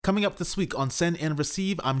Coming up this week on Send and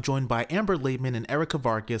Receive, I'm joined by Amber Laidman and Erica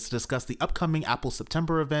Vargas to discuss the upcoming Apple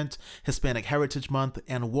September event, Hispanic Heritage Month,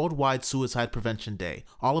 and Worldwide Suicide Prevention Day.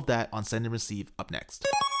 All of that on Send and Receive up next.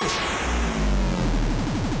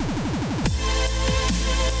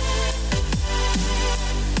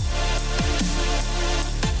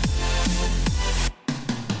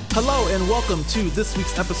 Hello and welcome to this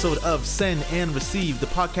week's episode of Send and Receive, the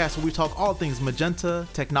podcast where we talk all things Magenta,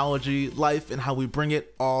 technology, life, and how we bring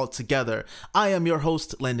it all together. I am your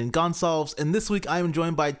host, Landon Gonsalves, and this week I am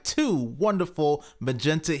joined by two wonderful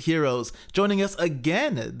Magenta heroes. Joining us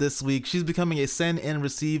again this week, she's becoming a Send and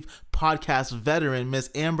Receive podcast veteran, Miss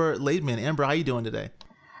Amber Laidman. Amber, how you doing today?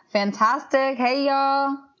 Fantastic. Hey,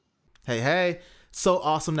 y'all. Hey. So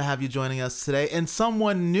awesome to have you joining us today, and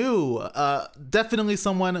someone new, definitely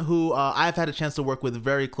someone who I've had a chance to work with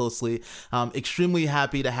very closely. Extremely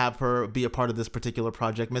happy to have her be a part of this particular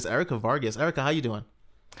project, Miss Erica Vargas. Erica, how you doing?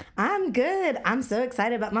 I'm good. I'm so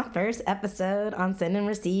excited about my first episode on Send and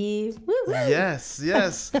Receive. Woo-hoo.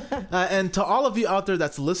 Yes. And to all of you out there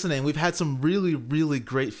that's listening, we've had some really, really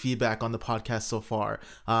great feedback on the podcast so far.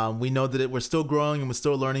 We know that we're still growing and we're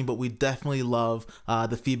still learning, but we definitely love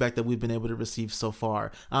the feedback that we've been able to receive so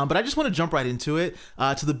far. But I just want to jump right into it.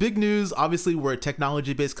 To the big news, obviously, we're a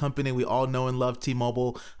technology-based company. We all know and love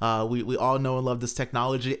T-Mobile. We all know and love this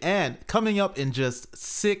technology. And coming up in just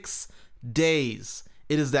 6 days,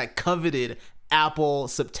 it is that coveted Apple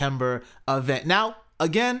September event. Now,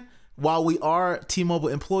 again, while we are T-Mobile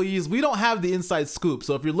employees, we don't have the inside scoop.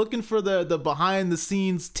 So if you're looking for the behind the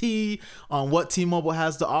scenes tea on what T-Mobile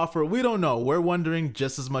has to offer, we don't know. We're wondering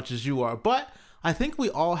just as much as you are. But I think we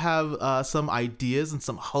all have some ideas and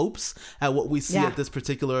some hopes at what we see at this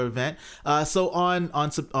particular event. So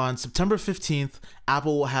on September 15th,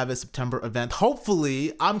 Apple will have a September event.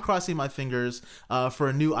 Hopefully, I'm crossing my fingers for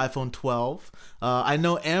a new iPhone 12. I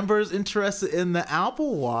know Amber's interested in the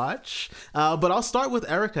Apple Watch, but I'll start with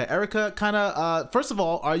Erica. Erica, first of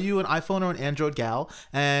all, are you an iPhone or an Android gal?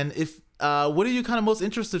 And if what are you kind of most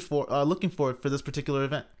interested for, looking for this particular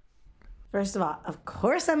event? First of all, of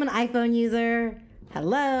course I'm an iPhone user.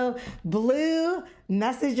 Hello. Blue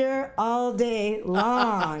Messenger all day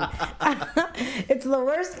long. It's the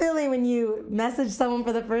worst feeling when you message someone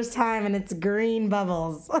for the first time and it's green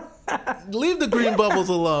bubbles. Leave the green bubbles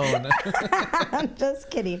alone. I'm just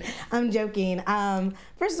kidding. I'm joking.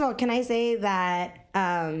 First of all, can I say that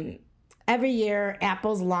every year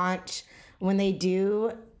Apple's launch, when they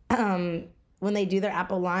do their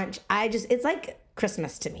Apple launch, it's like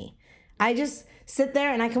Christmas to me. I just sit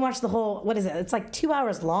there and I can watch the whole, it's like 2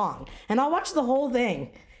 hours long. And I'll watch the whole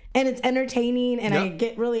thing. And it's entertaining and I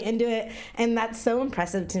get really into it. And that's so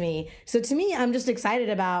impressive to me. So to me, I'm just excited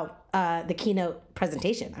about the keynote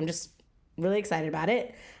presentation. I'm just really excited about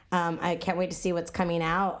it. I can't wait to see what's coming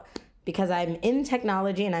out because I'm in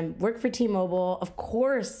technology and I work for T-Mobile. Of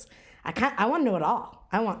course, I want to know it all.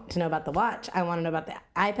 I want to know about the watch. I want to know about the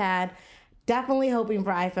iPad. Definitely hoping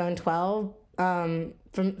for iPhone 12.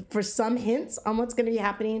 For some hints on what's going to be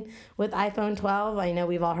happening with iPhone 12. I know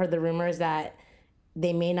we've all heard the rumors that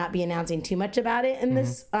they may not be announcing too much about it in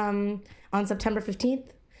this on September 15th.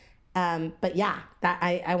 But yeah, that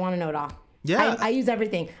I want to know it all. Yeah, I use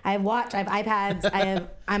everything. I have watch. I have iPads.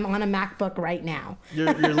 I'm on a MacBook right now.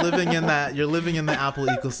 You're living in that. You're living in the Apple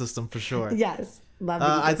ecosystem for sure. Yes.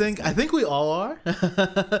 I think we all are.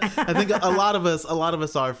 I think a lot of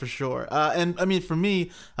us are for sure. And I mean, for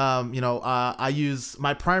me, I use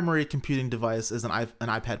my primary computing device is an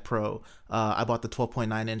iPad Pro. I bought the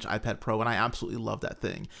 12.9-inch iPad Pro, and I absolutely love that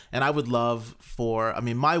thing. And I would love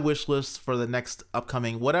my wish list for the next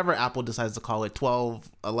upcoming, whatever Apple decides to call it,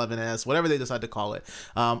 12, 11S, whatever they decide to call it.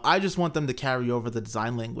 I just want them to carry over the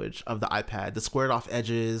design language of the iPad, the squared off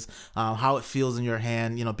edges, how it feels in your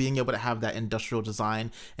hand, being able to have that industrial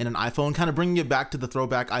design in an iPhone, kind of bringing it back to the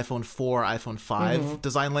throwback iPhone 4, iPhone 5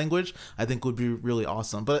 design language, I think would be really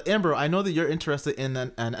awesome. But Amber, I know that you're interested in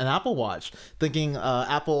an Apple Watch, thinking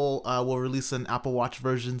Apple will release an Apple Watch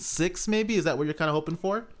version 6 maybe? Is that what you're kind of hoping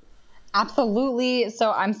for? Absolutely.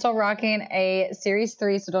 So I'm still rocking a Series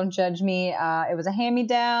 3, so don't judge me. It was a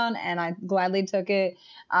hand-me-down, and I gladly took it.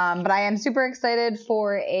 But I am super excited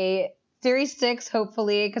for a Series 6,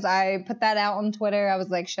 hopefully, because I put that out on Twitter. I was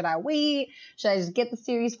like, should I wait? Should I just get the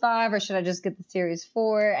Series 5 or should I just get the Series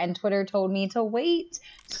 4? And Twitter told me to wait.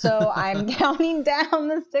 So I'm counting down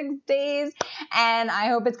the 6 days, and I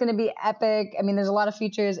hope it's going to be epic. I mean, there's a lot of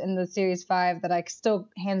features in the Series 5 that I still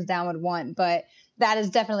hands down would want, but that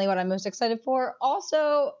is definitely what I'm most excited for.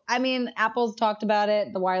 Also, I mean, Apple's talked about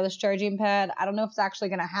it, the wireless charging pad. I don't know if it's actually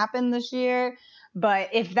going to happen this year. But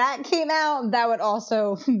if that came out, that would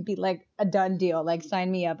also be like a done deal. Like,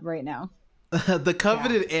 sign me up right now. The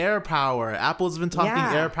coveted Air Power. Apple's been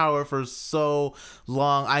talking Air Power for so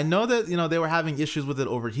long. I know that, they were having issues with it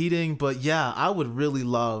overheating, but yeah, I would really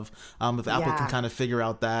love if Apple can kind of figure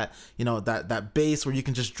out that, that base where you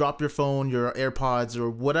can just drop your phone, your AirPods, or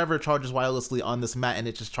whatever charges wirelessly on this mat, and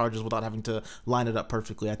it just charges without having to line it up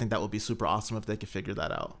perfectly. I think that would be super awesome if they could figure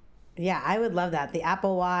that out. Yeah, I would love that. The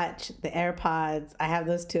Apple Watch, the AirPods, I have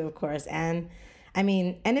those too, of course. And I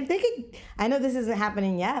mean, and if they could, I know this isn't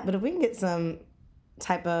happening yet, but if we can get some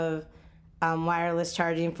type of wireless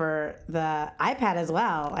charging for the iPad as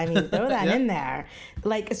well, I mean, throw that in there.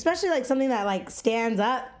 Like, especially like something that like stands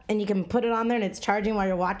up and you can put it on there and it's charging while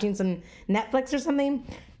you're watching some Netflix or something.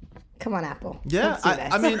 Come on, Apple. Yeah,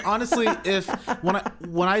 I mean, honestly,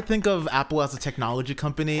 when I think of Apple as a technology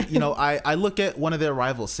company, I look at one of their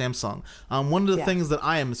rivals, Samsung. One of the things that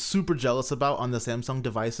I am super jealous about on the Samsung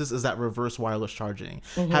devices is that reverse wireless charging.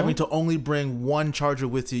 Having to only bring one charger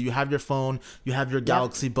with you. You have your phone, you have your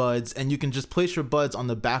Galaxy Buds, and you can just place your buds on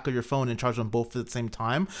the back of your phone and charge them both at the same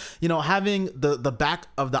time. Having the back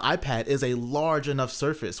of the iPad is a large enough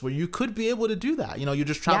surface where you could be able to do that. You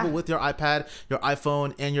just travel with your iPad, your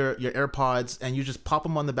iPhone, and your AirPods, and you just pop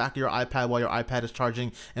them on the back of your iPad while your iPad is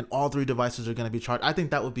charging, and all three devices are going to be charged. I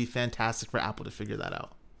think that would be fantastic for Apple to figure that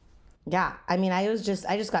out. Yeah, I mean, I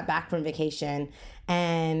just got back from vacation,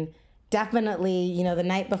 and definitely, the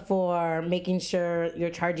night before, making sure you're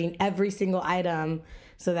charging every single item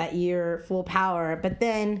so that you're full power. But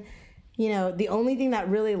then, the only thing that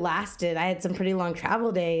really lasted, I had some pretty long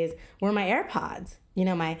travel days, were my AirPods.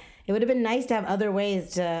 It would have been nice to have other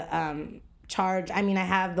ways to charge. I mean, I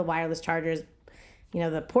have the wireless chargers,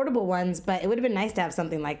 the portable ones, but it would have been nice to have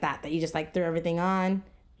something like that you just like throw everything on,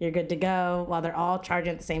 you're good to go while they're all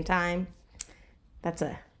charging at the same time. That's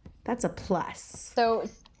a plus. So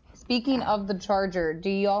speaking of the charger, do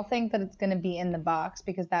you all think that it's going to be in the box?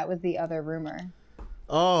 Because that was the other rumor.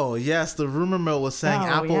 Oh, yes. The rumor mill was saying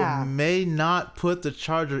Apple may not put the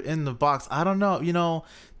charger in the box. I don't know.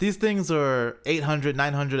 These things are $800,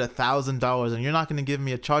 $900, $1,000, and you're not going to give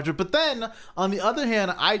me a charger. But then, on the other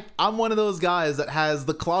hand, I'm one of those guys that has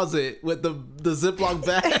the closet with the Ziploc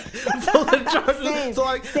bag full of chargers. Same,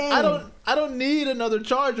 so, same. I don't need another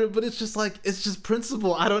charger, but it's just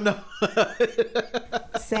principle. I don't know.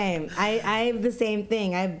 Same. I have the same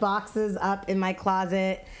thing. I have boxes up in my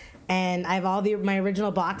closet. And I have all my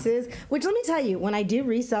original boxes, which, let me tell you, when I do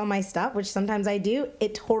resell my stuff, which sometimes I do,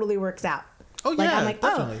 it totally works out. Oh, yeah, I'm like,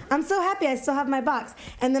 definitely. Oh, I'm so happy I still have my box.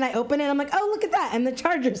 And then I open it, and I'm like, oh, look at that. And the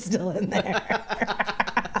charger's still in there.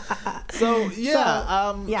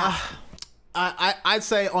 I'd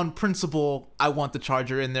say on principle, I want the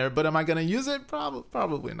charger in there, but am I going to use it?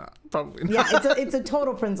 Probably not. Yeah, it's a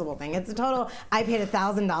total principle thing. It's a total, I paid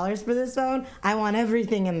 $1,000 for this phone. I want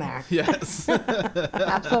everything in there. Yes.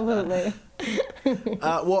 Absolutely.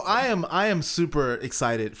 Well, I am super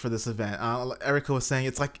excited for this event. Erica was saying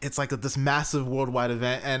it's like this massive worldwide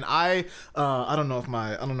event, and I don't know if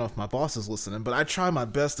my boss is listening, but I try my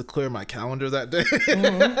best to clear my calendar that day.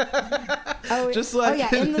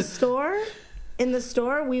 In the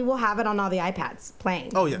store, we will have it on all the iPads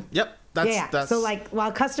playing. Oh yeah, yep. That's so like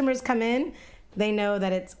while customers come in, they know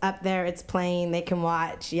that it's up there, it's playing, they can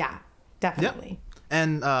watch. Yeah, definitely. Yep.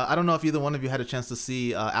 And I don't know if either one of you had a chance to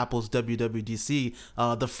see Apple's WWDC,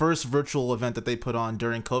 the first virtual event that they put on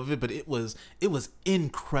during COVID, but it was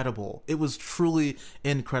incredible. It was truly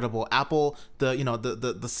incredible. Apple, the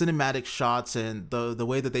cinematic shots and the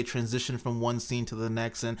way that they transitioned from one scene to the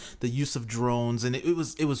next, and the use of drones, and it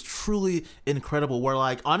was truly incredible. Where,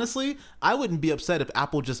 like, honestly, I wouldn't be upset if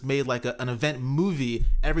Apple just made like an event movie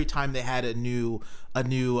every time they had a new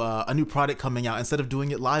product coming out, instead of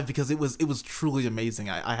doing it live, because it was truly amazing.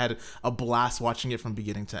 I had a blast watching it from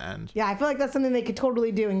beginning to end. Yeah, I feel like that's something they could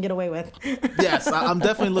totally do and get away with. Yes, I'm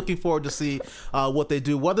definitely looking forward to see what they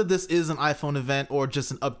do, whether this is an iPhone event or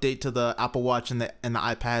just an update to the Apple Watch and the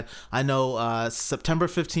iPad. I know September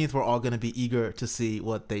 15th, we're all going to be eager to see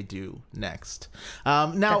what they do next.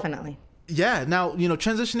 Now, definitely. Yeah. Now,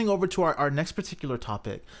 transitioning over to our next particular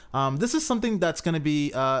topic. This is something that's going to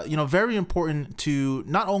be, very important to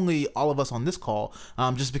not only all of us on this call,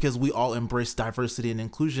 just because we all embrace diversity and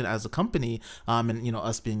inclusion as a company, and,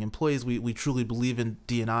 us being employees, we truly believe in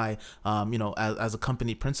D&I, as a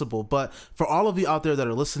company principle. But for all of you out there that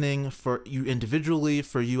are listening, for you individually,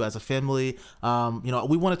 for you as a family,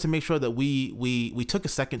 we wanted to make sure that we took a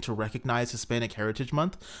second to recognize Hispanic Heritage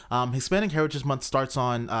Month. Hispanic Heritage Month starts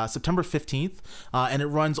on September 15th. 15th, and it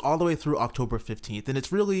runs all the way through October 15th. And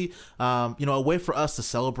it's really, a way for us to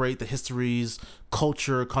celebrate the histories,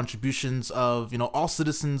 culture, contributions of, all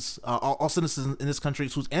citizens in this country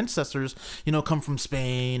whose ancestors, come from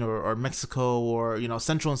Spain or Mexico or,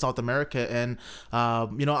 Central and South America. And,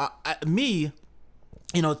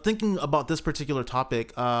 thinking about this particular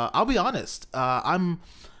topic, I'll be honest,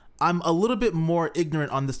 I'm a little bit more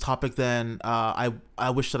ignorant on this topic than I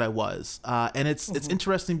wish that I was. And it's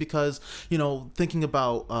interesting because, thinking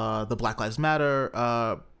about the Black Lives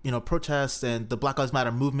Matter protests and the Black Lives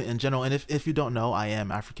Matter movement in general. And if you don't know, I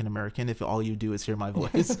am African American. If all you do is hear my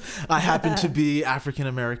voice, I happen to be African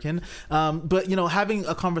American. But having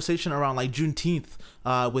a conversation around like Juneteenth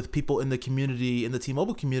with people in the community, in the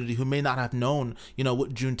T-Mobile community, who may not have known,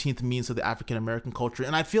 what Juneteenth means to the African American culture.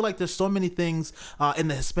 And I feel like there's so many things in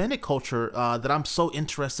the Hispanic culture that I'm so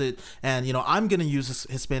interested, and I'm going to use this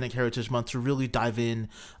Hispanic Heritage Month to really dive in,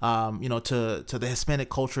 to the Hispanic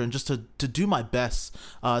culture and just to do my best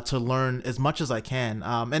to learn as much as I can.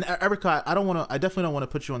 And Erica, I definitely don't want to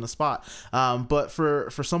put you on the spot. But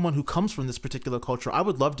for someone who comes from this particular culture, I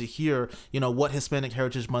would love to hear, what Hispanic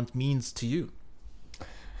Heritage Month means to you.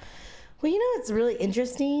 Well, what's really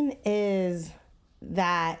interesting is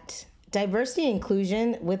that diversity and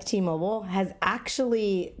inclusion with T-Mobile has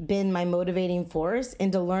actually been my motivating force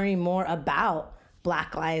into learning more about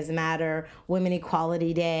Black Lives Matter, Women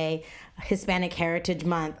Equality Day, Hispanic Heritage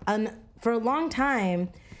Month. For a long time,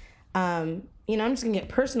 I'm just gonna get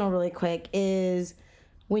personal really quick, is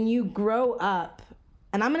when you grow up,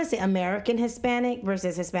 and I'm gonna say American Hispanic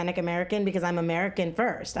versus Hispanic American because I'm American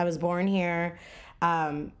first. I was born here.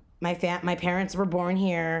 My parents were born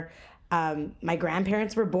here. My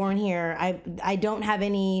grandparents were born here. I don't have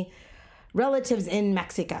any relatives in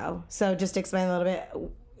Mexico. So just to explain a little bit,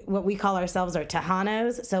 what we call ourselves are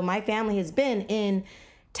Tejanos. So my family has been in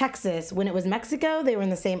Texas. When it was Mexico, they were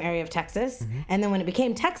in the same area of Texas. Mm-hmm. And then when it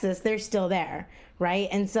became Texas, they're still there, right?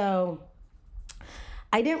 And so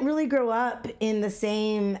I didn't really grow up in the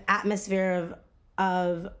same atmosphere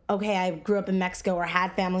of okay, I grew up in Mexico or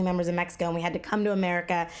had family members in Mexico and we had to come to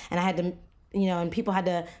America and I had to, and people had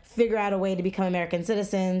to figure out a way to become American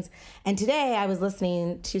citizens. And today I was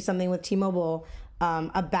listening to something with T-Mobile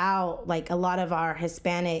about like a lot of our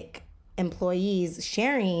Hispanic employees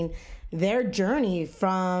sharing their journey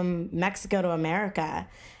from Mexico to America.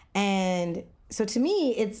 And so to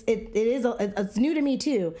me, it's new to me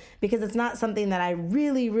too, because it's not something that I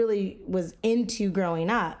really, really was into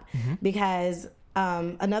growing up. Mm-hmm. Because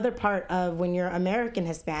another part of when you're American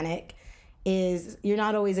Hispanic is you're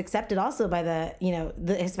not always accepted also by the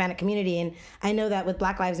Hispanic community. And I know that with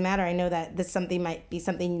Black Lives Matter, I know that this something might be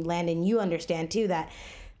something, Landon, you understand too, that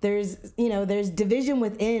there's division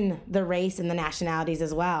within the race and the nationalities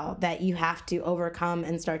as well that you have to overcome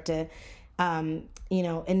and start to,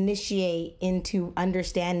 initiate into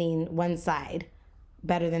understanding one side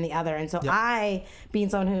better than the other. And so yep. I, being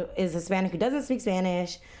someone who is Hispanic, who doesn't speak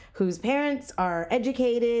Spanish, whose parents are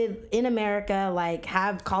educated in America, like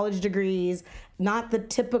have college degrees, not the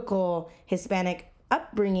typical Hispanic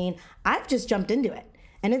upbringing, I've just jumped into it.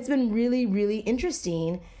 And it's been really, really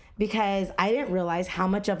interesting because I didn't realize how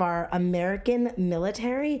much of our American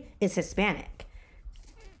military is Hispanic.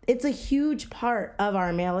 It's a huge part of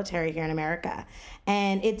our military here in America.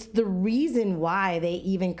 And it's the reason why they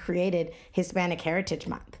even created Hispanic Heritage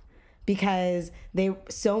Month, because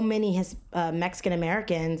so many Mexican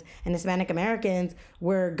Americans and Hispanic Americans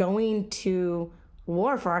were going to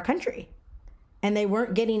war for our country. And they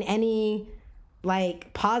weren't getting any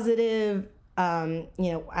like positive, I don't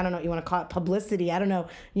know what you want to call it, publicity. I don't know,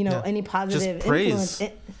 any positive praise.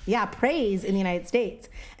 Influence. Praise in the United States.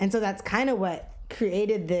 And so that's kind of what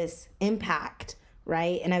created this impact,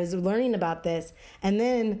 right? And I was learning about this. And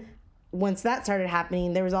then once that started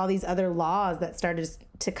happening, there was all these other laws that started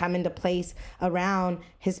to come into place around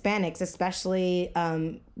Hispanics, especially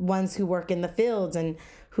ones who work in the fields and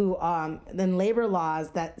who then labor laws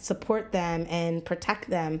that support them and protect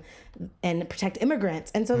them and protect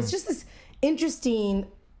immigrants. And so it's just this interesting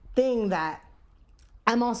thing that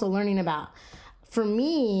I'm also learning about. For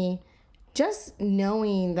me, just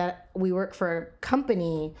knowing that we work for a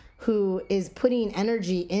company who is putting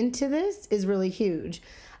energy into this is really huge.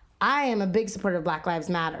 I am a big supporter of Black Lives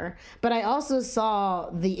Matter, but I also saw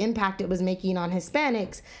the impact it was making on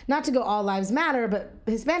Hispanics, not to go all lives matter, but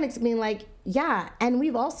Hispanics being like, yeah, and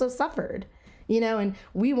we've also suffered, and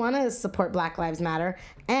we want to support Black Lives Matter,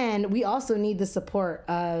 and we also need the support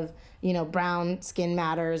of, brown skin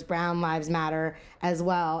matters, brown lives matter as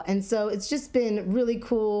well. And so it's just been really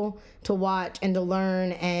cool to watch and to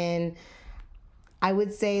learn. And I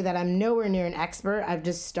would say that I'm nowhere near an expert. I've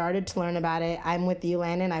just started to learn about it. I'm with you,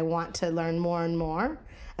 Landon. I want to learn more and more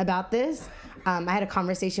about this. I had a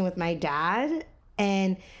conversation with my dad,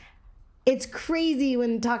 and it's crazy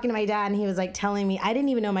when talking to my dad, and he was like telling me, I didn't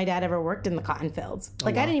even know my dad ever worked in the cotton fields.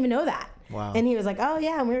 Like, I didn't even know that. Wow. And he was like, oh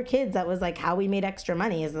yeah, when we were kids, that was like how we made extra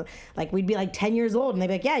money. Is like, we'd be like 10 years old and they'd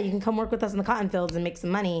be like, yeah, you can come work with us in the cotton fields and make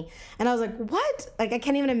some money. And I was like, what? Like, I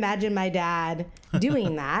can't even imagine my dad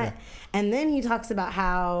doing that. Yeah. And then he talks about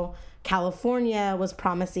how California was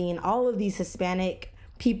promising all of these Hispanic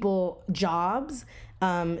people jobs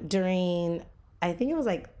during, I think it was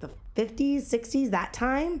like the 50s, 60s, that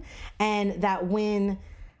time. And that when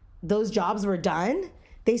those jobs were done,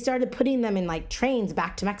 they started putting them in like trains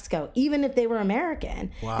back to Mexico, even if they were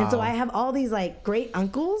American. Wow. And so I have all these like great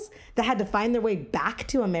uncles that had to find their way back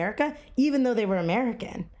to America, even though they were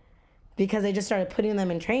American, because they just started putting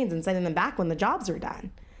them in trains and sending them back when the jobs were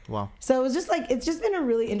done. Wow. So it was just like, it's just been a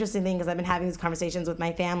really interesting thing because I've been having these conversations with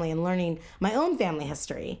my family and learning my own family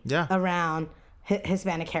history around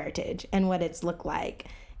Hispanic heritage and what it's looked like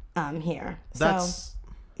here. It's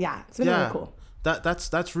been really cool.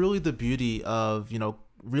 That's really the beauty of,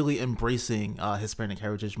 really embracing Hispanic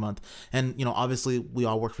Heritage Month. And, obviously we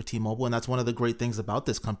all work for T-Mobile, and that's one of the great things about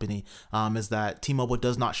this company, is that T-Mobile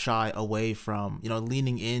does not shy away from,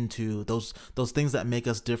 leaning into those things that make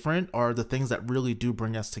us different, or the things that really do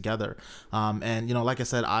bring us together. And, like I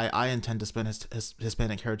said, I intend to spend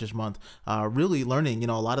Hispanic Heritage Month really learning,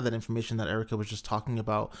 a lot of that information that Erica was just talking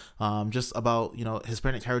about, just about,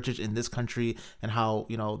 Hispanic heritage in this country and how,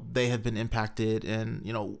 they have been impacted, and,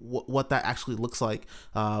 what that actually looks like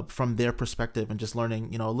from their perspective, and just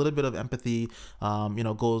learning, a little bit of empathy,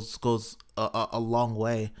 goes a long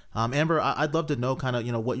way. Amber, I'd love to know kind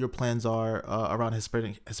of, what your plans are around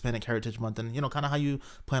Hispanic Heritage Month, and, kind of how you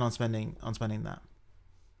plan on spending that.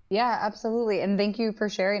 Yeah, absolutely. And thank you for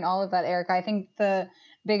sharing all of that, Erica. I think the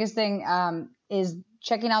biggest thing is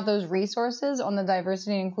checking out those resources on the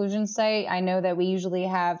diversity and inclusion site. I know that we usually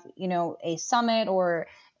have, a summit or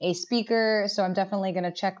a speaker. So I'm definitely going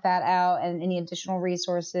to check that out, and any additional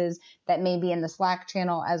resources that may be in the Slack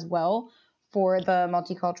channel as well for the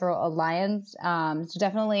Multicultural Alliance. So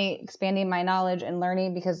definitely expanding my knowledge and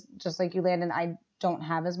learning, because just like you, Landon, I don't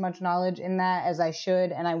have as much knowledge in that as I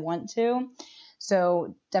should and I want to.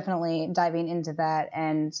 So definitely diving into that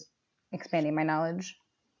and expanding my knowledge.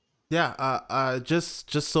 Yeah, just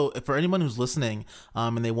so for anyone who's listening,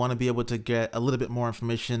 and they want to be able to get a little bit more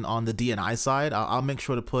information on the D&I side, I'll make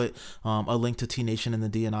sure to put a link to T Nation and the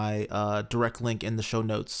D&I direct link in the show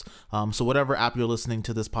notes. So whatever app you're listening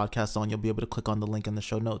to this podcast on, you'll be able to click on the link in the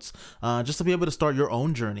show notes, just to be able to start your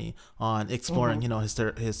own journey on exploring,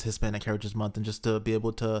 his Hispanic Heritage Month, and just to be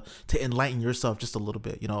able to enlighten yourself just a little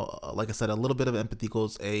bit. Like I said, a little bit of empathy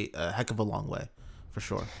goes a heck of a long way, for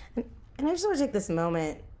sure. And I just want to take this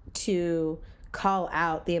moment to call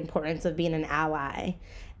out the importance of being an ally.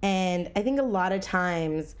 And I think a lot of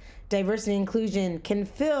times diversity and inclusion can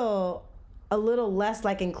feel a little less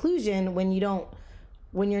like inclusion when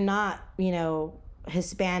you're not,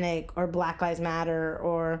 Hispanic or Black Lives Matter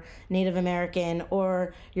or Native American,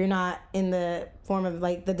 or you're not in the form of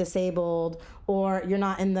like the disabled, or you're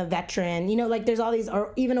not in the veteran, like there's all these,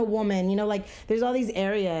 or even a woman, like there's all these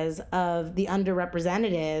areas of the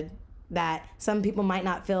underrepresented that some people might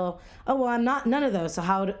not feel, oh, well, I'm not none of those, so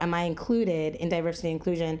how am I included in diversity and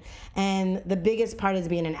inclusion? And the biggest part is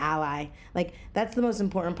being an ally. Like, that's the most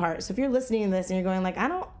important part. So if you're listening to this and you're going like, I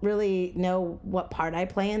don't really know what part I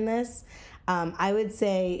play in this, I would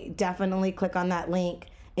say definitely click on that link,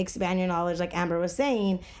 expand your knowledge, like Amber was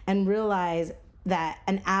saying, and realize that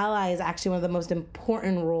an ally is actually one of the most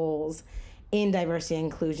important roles in diversity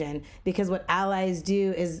and inclusion, because what allies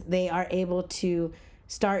do is they are able to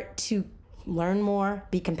start to learn more,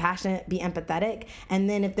 be compassionate, be empathetic. And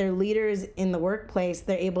then if they're leaders in the workplace,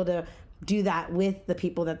 they're able to do that with the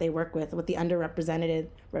people that they work with the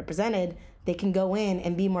represented, they can go in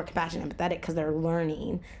and be more compassionate, empathetic, because they're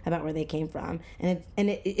learning about where they came from. And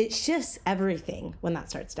it shifts everything when that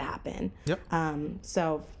starts to happen. Yep.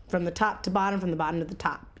 So from the top to bottom, from the bottom to the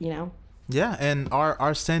top, Yeah, and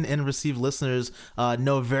our send and receive listeners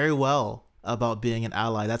know very well about being an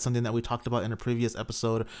ally. That's something that we talked about in a previous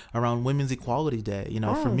episode around Women's Equality Day.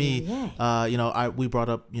 For me, we brought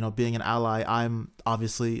up, being an ally. I'm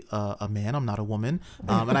obviously a man. I'm not a woman.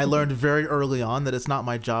 And I learned very early on that it's not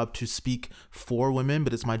my job to speak for women,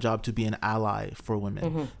 but it's my job to be an ally for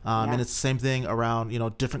women. And it's the same thing around,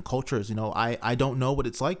 different cultures. I don't know what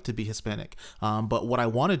it's like to be Hispanic. But what I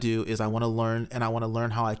want to do is I want to learn, and I want to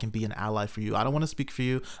learn how I can be an ally for you. I don't want to speak for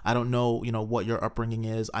you. I don't know, what your upbringing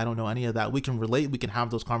is. I don't know any of that. We can relate. We can have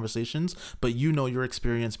those conversations, but your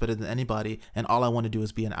experience better than anybody. And all I want to do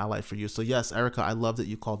is be an ally for you. So yes, Erica, I love that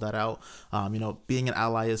you called that out. Being an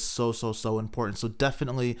ally is so, so, so important. So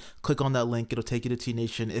definitely click on that link. It'll take you to T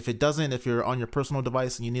Nation. If it doesn't, if you're on your personal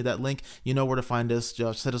device and you need that link, you know where to find us.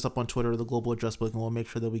 Just hit us up on Twitter, The Global Address Book, and we'll make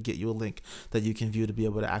sure that we get you a link that you can view to be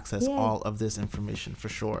able to access all of this information for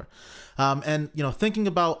sure. And thinking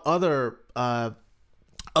about other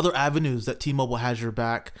avenues that T-Mobile has your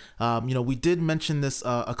back. We did mention this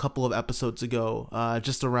a couple of episodes ago,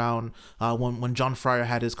 just around when John Fryer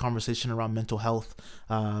had his conversation around mental health.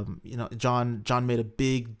 John made a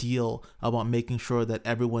big deal about making sure that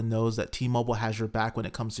everyone knows that T-Mobile has your back when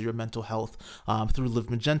it comes to your mental health, through Live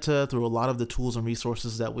Magenta, through a lot of the tools and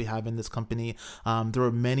resources that we have in this company. There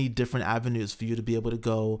are many different avenues for you to be able to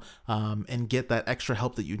go and get that extra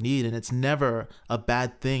help that you need. And it's never a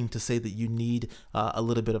bad thing to say that you need a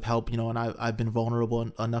little bit of help, and I've been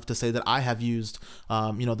vulnerable enough to say that I have used,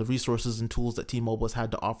 the resources and tools that T-Mobile has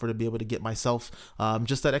had to offer to be able to get myself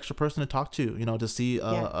just that extra person to talk to, to see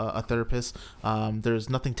a therapist. There's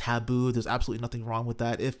nothing taboo. There's absolutely nothing wrong with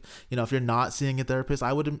that. If you're not seeing a therapist,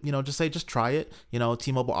 I would, just try it.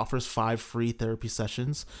 T-Mobile offers 5 free therapy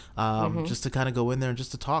sessions, just to kind of go in there and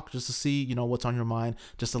just to talk, just to see, what's on your mind,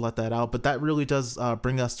 just to let that out. But that really does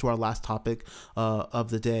bring us to our last topic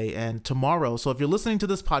of the day. And tomorrow, so if you're listening to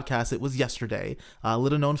this podcast, it was yesterday.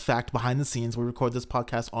 Little known fact behind the scenes, we record this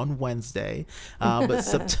podcast on Wednesday, but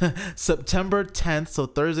September 10th, so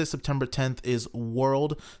Thursday, September 10th is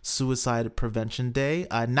World Suicide Prevention Day.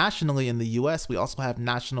 Nationally in the US, we also have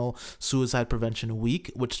National Suicide Prevention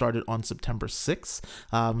Week, which started on September 6th.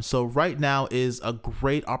 So right now is a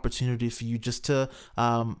great opportunity for you just to,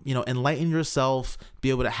 enlighten yourself, be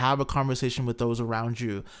able to have a conversation with those around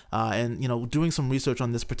you. And, doing some research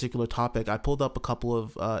on this particular topic, I pulled up a couple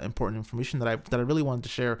of important information that I really wanted to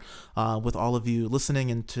share with all of you listening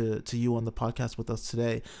and to you on the podcast with us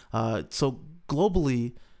today. So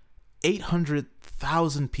globally,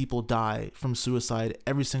 800,000 people die from suicide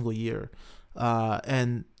every single year.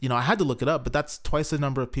 And I had to look it up, but that's twice the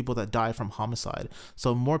number of people that die from homicide.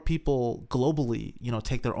 So more people globally,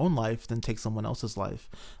 take their own life than take someone else's life.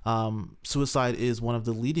 Suicide is one of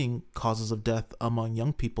the leading causes of death among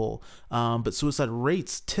young people. But suicide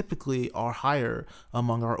rates typically are higher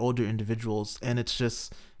among our older individuals. And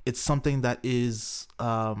it's something that is,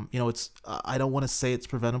 I don't want to say it's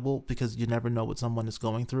preventable because you never know what someone is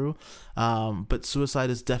going through. But suicide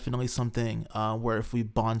is definitely something where if we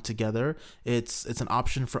bond together, it's an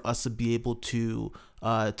option for us to be able to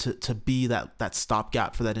be that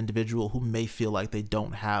stopgap for that individual who may feel like they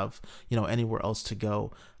don't have, anywhere else to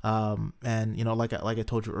go. And, like I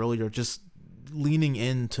told you earlier, just leaning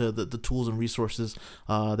into the tools and resources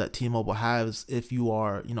that T-Mobile has if you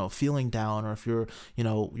are feeling down, or if you're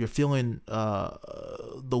feeling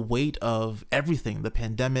the weight of everything, the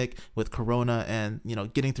pandemic with Corona, and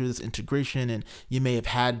getting through this integration, and you may have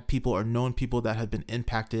had people or known people that have been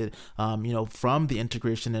impacted from the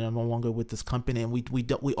integration and are no longer with this company, and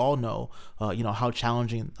we all know how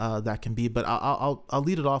challenging that can be. But I'll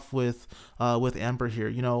lead it off with Amber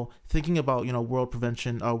here. Thinking about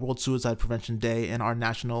World Suicide Prevention Day and our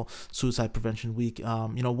National Suicide Prevention Week.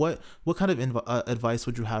 What kind of advice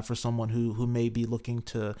would you have for someone who may be looking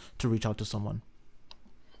to reach out to someone?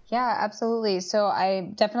 Yeah, absolutely. So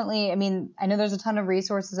I know there's a ton of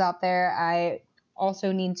resources out there. I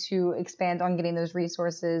also need to expand on getting those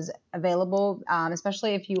resources available,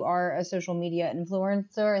 especially if you are a social media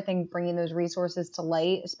influencer. I think bringing those resources to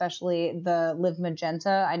light, especially the Live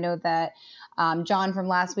Magenta. I know that John from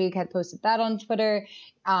last week had posted that on Twitter.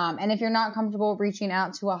 And if you're not comfortable reaching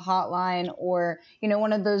out to a hotline or,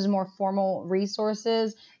 one of those more formal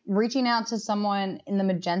resources, reaching out to someone in the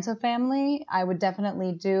Magenta family, I would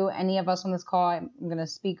definitely do. Any of us on this call, I'm going to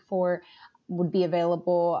speak for, would be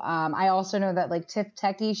available. I also know that Tiff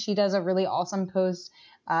Techie, she does a really awesome post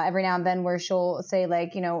every now and then where she'll say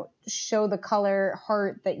show the color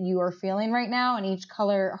heart that you are feeling right now. And each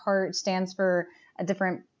color heart stands for a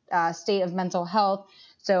different state of mental health.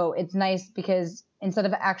 So it's nice because instead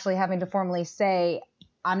of actually having to formally say,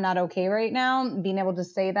 I'm not okay right now, being able to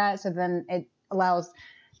say that. So then it allows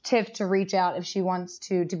Tiff to reach out if she wants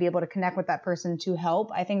to be able to connect with that person to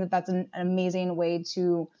help. I think that that's an amazing way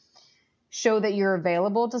to show that you're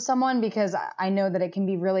available to someone, because I know that it can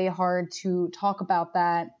be really hard to talk about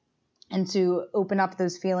that and to open up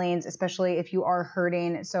those feelings, especially if you are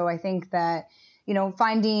hurting. So I think that,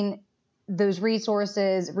 finding those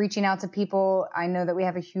resources, reaching out to people. I know that we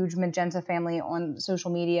have a huge Magenta family on social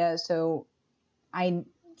media, so I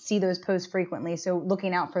see those posts frequently. So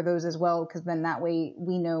looking out for those as well, because then that way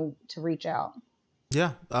we know to reach out.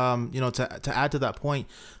 Yeah. To add to that point,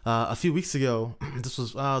 a few weeks ago, this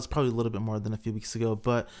was, it's probably a little bit more than a few weeks ago,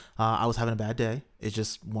 but I was having a bad day. It's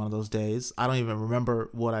just one of those days. I don't even remember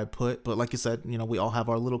what I put, but like you said, we all have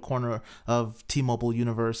our little corner of T-Mobile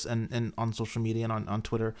universe and on social media and on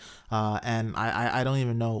Twitter. And I don't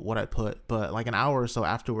even know what I put, but like an hour or so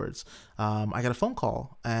afterwards, I got a phone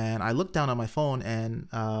call, and I looked down at my phone, and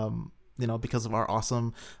because of our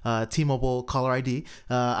awesome T-Mobile caller ID,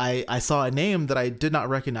 I saw a name that I did not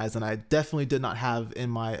recognize, and I definitely did not have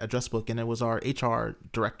in my address book, and it was our HR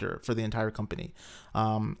director for the entire company.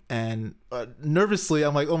 And nervously,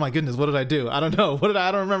 I'm like, oh my goodness, what did I do? I don't know.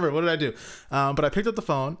 I don't remember. What did I do? But I picked up the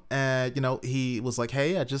phone, and he was like,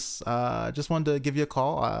 hey, I just wanted to give you a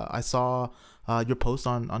call. I saw your post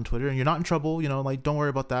on Twitter, and you're not in trouble, don't worry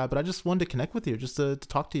about that, but I just wanted to connect with you, just to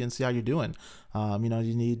talk to you and see how you're doing.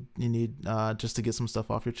 You need just to get some stuff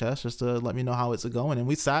off your chest, just to let me know how it's going. And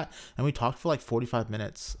we sat and we talked for like 45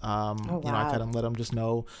 minutes. Wow. I kind of let him just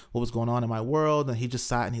know what was going on in my world, and he just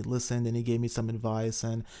sat and he listened, and he gave me some advice,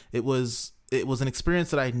 and it was an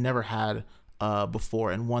experience that I never had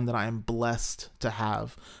before, and one that I am blessed to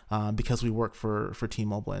have because we work for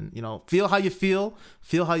T-Mobile. And feel how you feel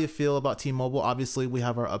about T-Mobile. Obviously we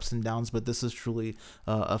have our ups and downs, but this is truly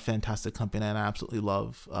a fantastic company, and I absolutely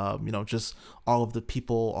love just all of the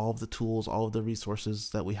people, all of the tools, all of the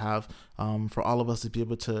resources that we have for all of us to be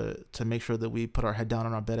able to make sure that we put our head down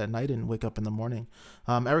on our bed at night and wake up in the morning.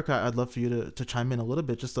 Erica, I'd love for you to chime in a little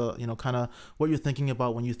bit, just kind of what you're thinking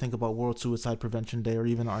about when you think about World Suicide Prevention Day, or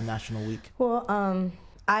even our National Week. Well,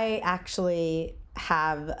 I actually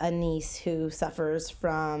have a niece who suffers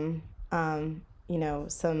from,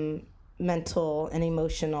 some mental and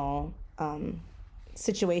emotional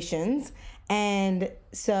situations. And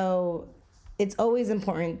so it's always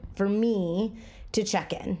important for me to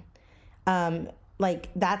check in.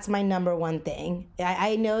 That's my number one thing.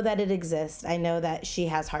 I know that it exists. I know that she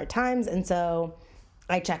has hard times. And so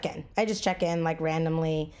I check in. I just check in like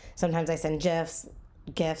randomly. Sometimes I send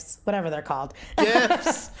gifts, whatever they're called.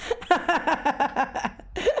 Gifts.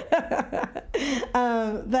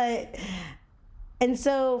 And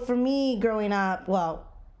so for me growing up,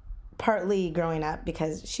 partly growing up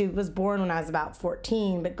because she was born when I was about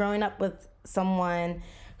 14, but growing up with someone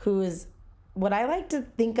who is what I like to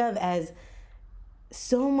think of as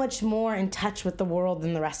so much more in touch with the world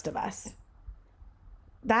than the rest of us.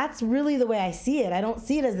 That's really the way I see it. I don't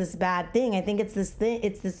see it as this bad thing. I think it's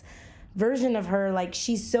this version of her, like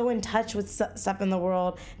she's so in touch with stuff in the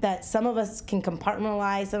world that some of us can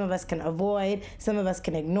compartmentalize, some of us can avoid, some of us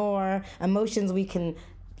can ignore, emotions we can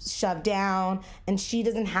shove down, and she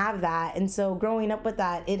doesn't have that. And so growing up with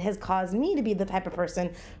that, it has caused me to be the type of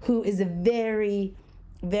person who is a very,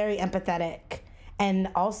 very empathetic, and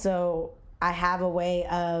also I have a way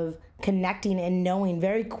of connecting and knowing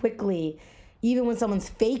very quickly, even when someone's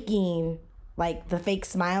faking like the fake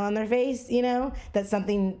smile on their face, that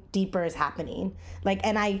something deeper is happening. Like,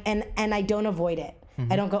 and I don't avoid it.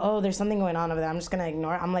 Mm-hmm. I don't go, oh, there's something going on over there, I'm just gonna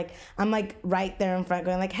ignore it. I'm like right there in front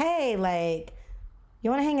going like, hey, like,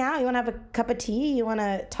 you wanna hang out? You wanna have a cup of tea? You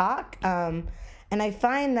wanna talk? And I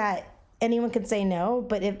find that anyone can say no,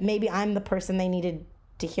 but if maybe I'm the person they needed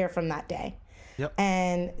to hear from that day. Yep.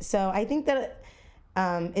 And so I think that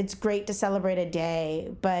it's great to celebrate a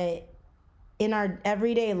day, but in our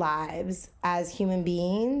everyday lives as human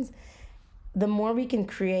beings, the more we can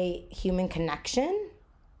create human connection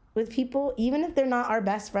with people, even if they're not our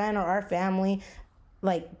best friend or our family,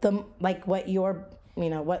 what the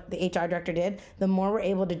HR director did, the more we're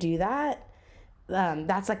able to do that,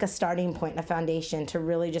 that's like a starting point, a foundation to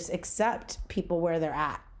really just accept people where they're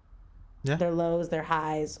at. Yeah. Their lows, their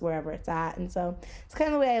highs, wherever it's at. And so it's kind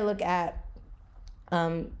of the way I look at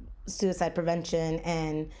suicide prevention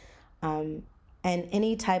and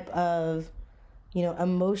any type of,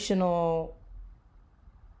 emotional,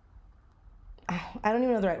 I don't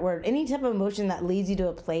even know the right word, any type of emotion that leads you to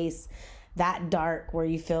a place that dark where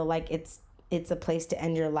you feel like it's a place to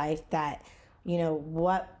end your life, that,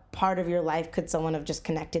 what part of your life could someone have just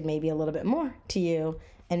connected maybe a little bit more to you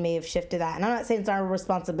and may have shifted that. And I'm not saying it's our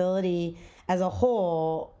responsibility as a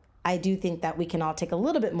whole. I do think that we can all take a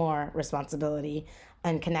little bit more responsibility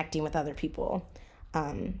in connecting with other people.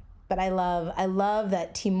 But I love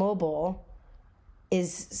that T-Mobile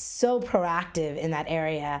is so proactive in that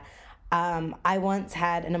area. I once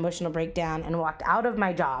had an emotional breakdown and walked out of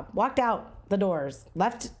my job, walked out the doors,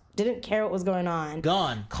 left, didn't care what was going on.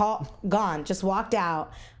 Gone, just walked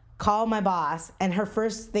out, called my boss, and her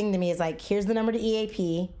first thing to me is like, here's the number to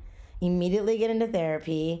EAP, immediately get into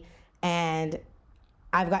therapy, and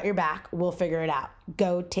I've got your back. We'll figure it out.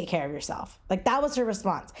 Go take care of yourself. Like, that was her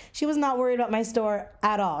response. She was not worried about my store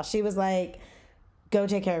at all. She was like, go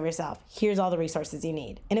take care of yourself. Here's all the resources you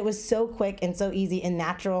need. And it was so quick and so easy and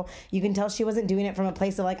natural. You can tell she wasn't doing it from a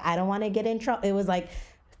place of like, I don't want to get in trouble. It was like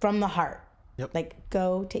from the heart. Yep. Like,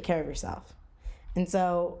 go take care of yourself. And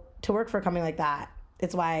so to work for a company like that,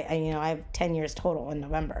 it's why I have 10 years total in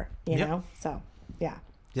November, you know? So, yeah.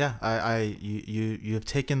 Yeah, you have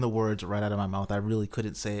taken the words right out of my mouth. I really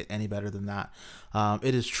couldn't say it any better than that.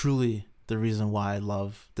 It is truly the reason why I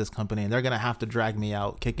love this company, and they're gonna have to drag me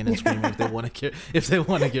out kicking and screaming if they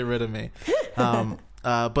want to get rid of me.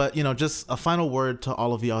 But just a final word to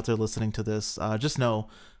all of you out there listening to this. Just know,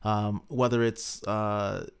 whether it's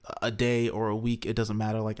a day or a week, it doesn't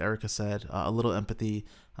matter. Like Erica said, a little empathy.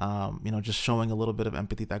 Just showing a little bit of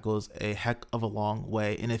empathy, that goes a heck of a long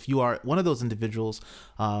way. And if you are one of those individuals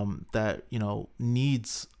that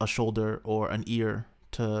needs a shoulder or an ear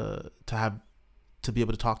to be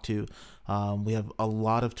able to talk to, we have a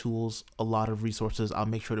lot of tools, a lot of resources. I'll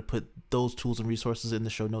make sure to put those tools and resources in the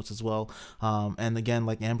show notes as well. And again,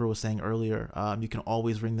 like Amber was saying earlier, you can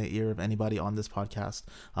always ring the ear of anybody on this podcast.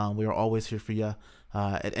 We are always here for you.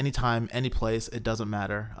 At any time, any place, it doesn't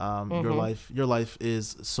matter. Your life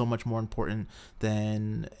is so much more important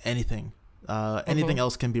than anything. Anything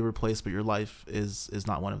else can be replaced, but your life is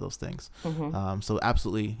not one of those things. So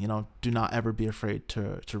absolutely, do not ever be afraid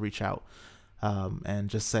to reach out, and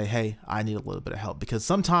just say, hey, I need a little bit of help, because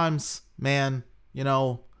sometimes, man,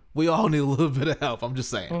 we all need a little bit of help. I'm just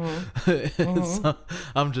saying. So,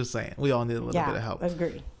 I'm just saying, we all need a little bit of help.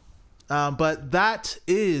 Agree. But that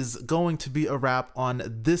is going to be a wrap on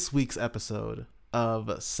this week's episode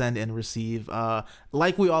of Send and Receive.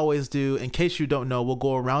 Like we always do, in case you don't know, we'll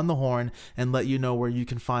go around the horn and let you know where you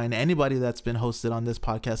can find anybody that's been hosted on this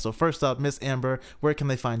podcast. So first up, Miss Amber, where can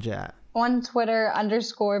they find you at? On Twitter,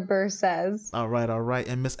 _Bursays. All right.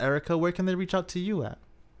 And Miss Erica, where can they reach out to you at?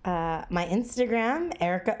 My Instagram,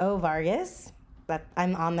 Erica O. Vargas. But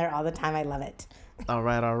I'm on there all the time. I love it. All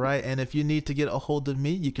right. And if you need to get a hold of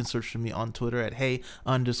me, you can search for me on Twitter at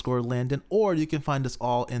hey_Landon, or you can find us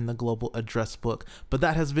all in the global address book. But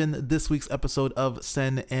that has been this week's episode of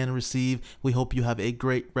Send and Receive. We hope you have a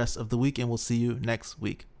great rest of the week, and we'll see you next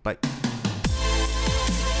week. Bye.